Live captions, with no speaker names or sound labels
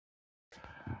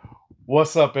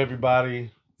What's up,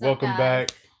 everybody? Welcome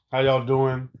back. How y'all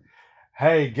doing?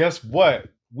 Hey, guess what?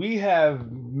 We have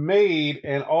made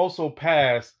and also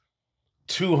passed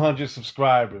 200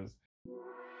 subscribers.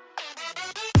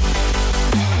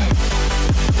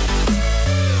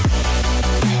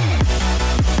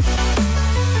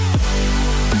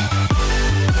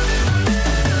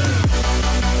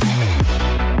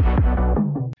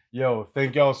 Yo,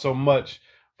 thank y'all so much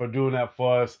for doing that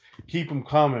for us. Keep them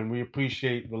coming. We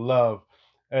appreciate the love.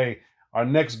 Hey, our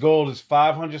next goal is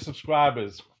 500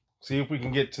 subscribers. See if we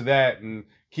can get to that and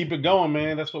keep it going,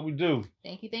 man. That's what we do.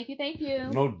 Thank you, thank you, thank you.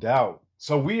 No doubt.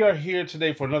 So we are here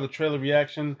today for another trailer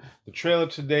reaction. The trailer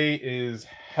today is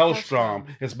Helstrom.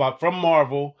 It's from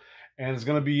Marvel, and it's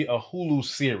going to be a Hulu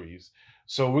series.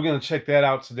 So we're going to check that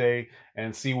out today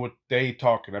and see what they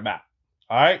talking about.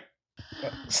 All right?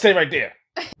 Stay right there.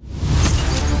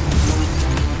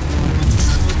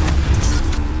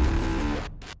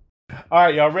 All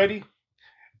right, y'all ready?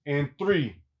 In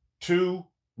 3, 2,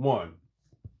 1.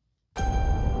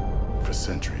 For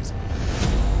centuries,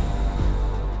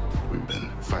 we've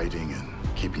been fighting and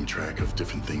keeping track of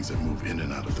different things that move in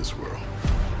and out of this world.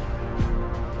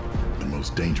 The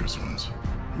most dangerous ones,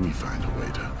 we find a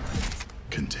way to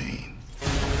contain.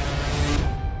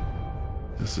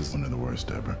 This is one of the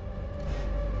worst ever.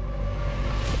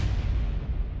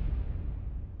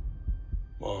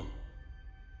 Mom,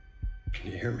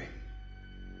 can you hear me?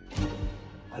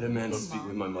 I demand to speak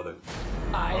with my mother.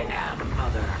 I am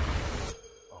mother.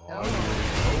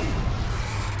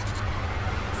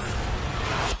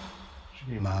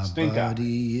 My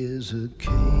body is a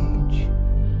cage.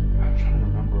 I'm trying to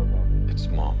remember about it. It's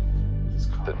Mom.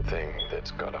 The thing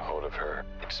that's got a hold of her,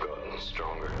 it's gotten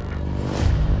stronger.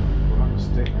 I'm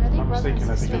mistaken. I think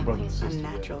they're brother and sister.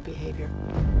 Unnatural behavior.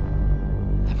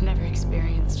 I've never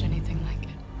experienced anything like it.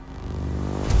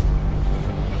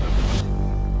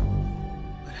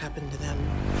 What happened to them?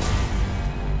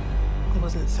 It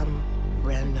wasn't some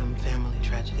random family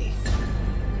tragedy.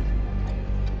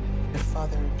 Their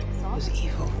father was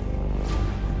evil,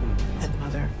 and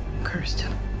mother cursed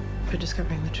him for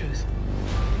discovering the truth.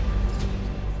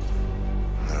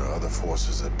 There are other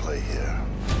forces at play here.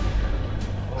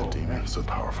 The demon is so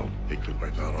powerful, it could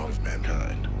wipe out all of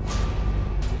mankind.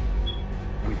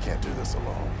 We can't do this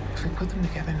alone. If we put them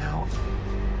together now,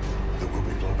 There will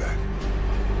be blowback.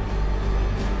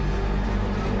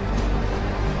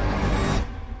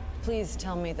 Please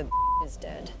tell me the is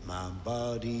dead. My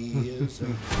body is a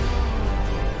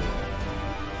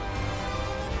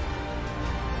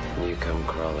You come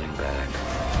crawling back.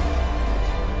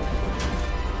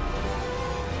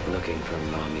 Looking for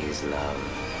mommy's love.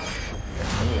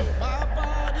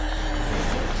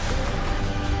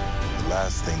 The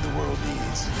last thing the world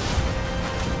needs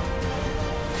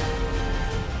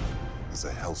is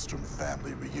a Helstrom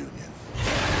family reunion.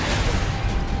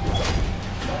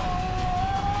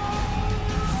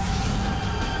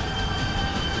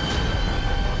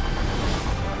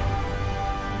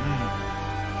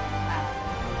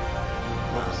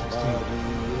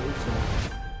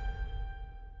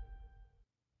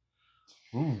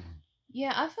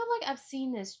 Yeah, I feel like I've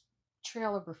seen this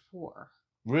trailer before.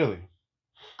 Really?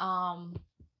 I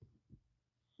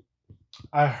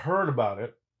heard about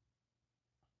it.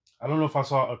 I don't know if I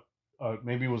saw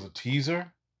maybe it was a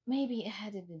teaser. Maybe it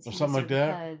had to have been Or something like that?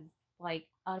 because like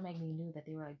automatically knew that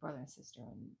they were like brother and sister,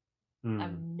 and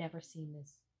I've never seen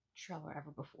this trailer ever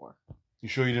before. You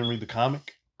sure you didn't read the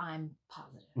comic? I'm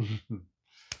positive.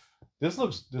 This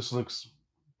looks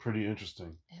pretty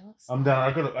interesting. It looks I'm down.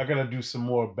 I gotta do some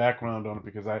more background on it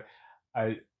because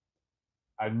I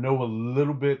know a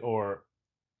little bit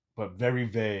but very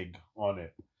vague on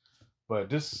it.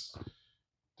 But this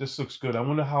looks good. I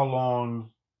wonder how long,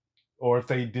 or if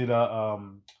they did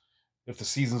if the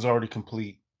season's already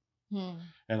complete,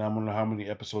 and I wonder how many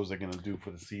episodes they're gonna do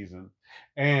for the season,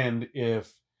 and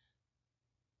if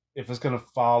it's gonna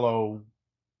follow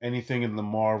anything in the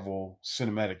Marvel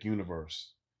Cinematic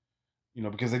Universe. You know,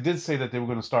 because they did say that they were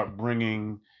going to start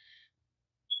bringing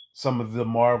some of the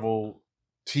Marvel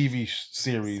TV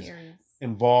series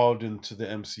involved into the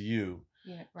MCU.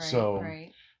 Yeah, right. So,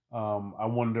 right. I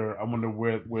wonder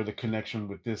where the connection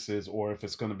with this is, or if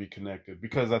it's going to be connected.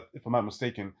 Because if I'm not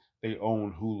mistaken, they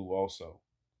own Hulu also.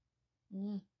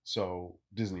 So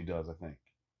Disney does, I think.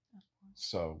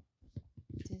 So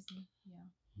Disney,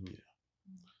 yeah.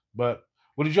 But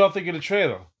what did y'all think of the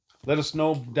trailer? Let us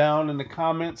know down in the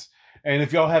comments. And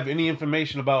if y'all have any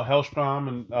information about Helstrom,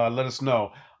 and let us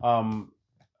know.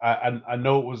 I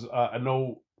know it was. I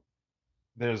know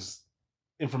there's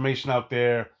information out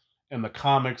there in the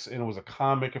comics, and it was a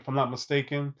comic, if I'm not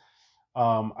mistaken.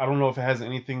 I don't know if it has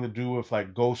anything to do with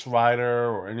like Ghost Rider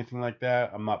or anything like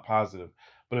that. I'm not positive.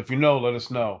 But if you know, let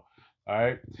us know. All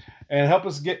right. And help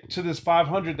us get to this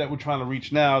 500 that we're trying to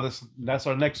reach now. That's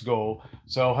our next goal.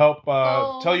 So help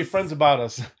tell your friends about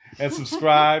us and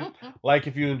subscribe. Like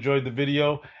if you enjoyed the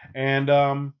video. And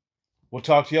we'll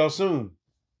talk to y'all soon.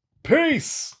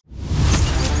 Peace.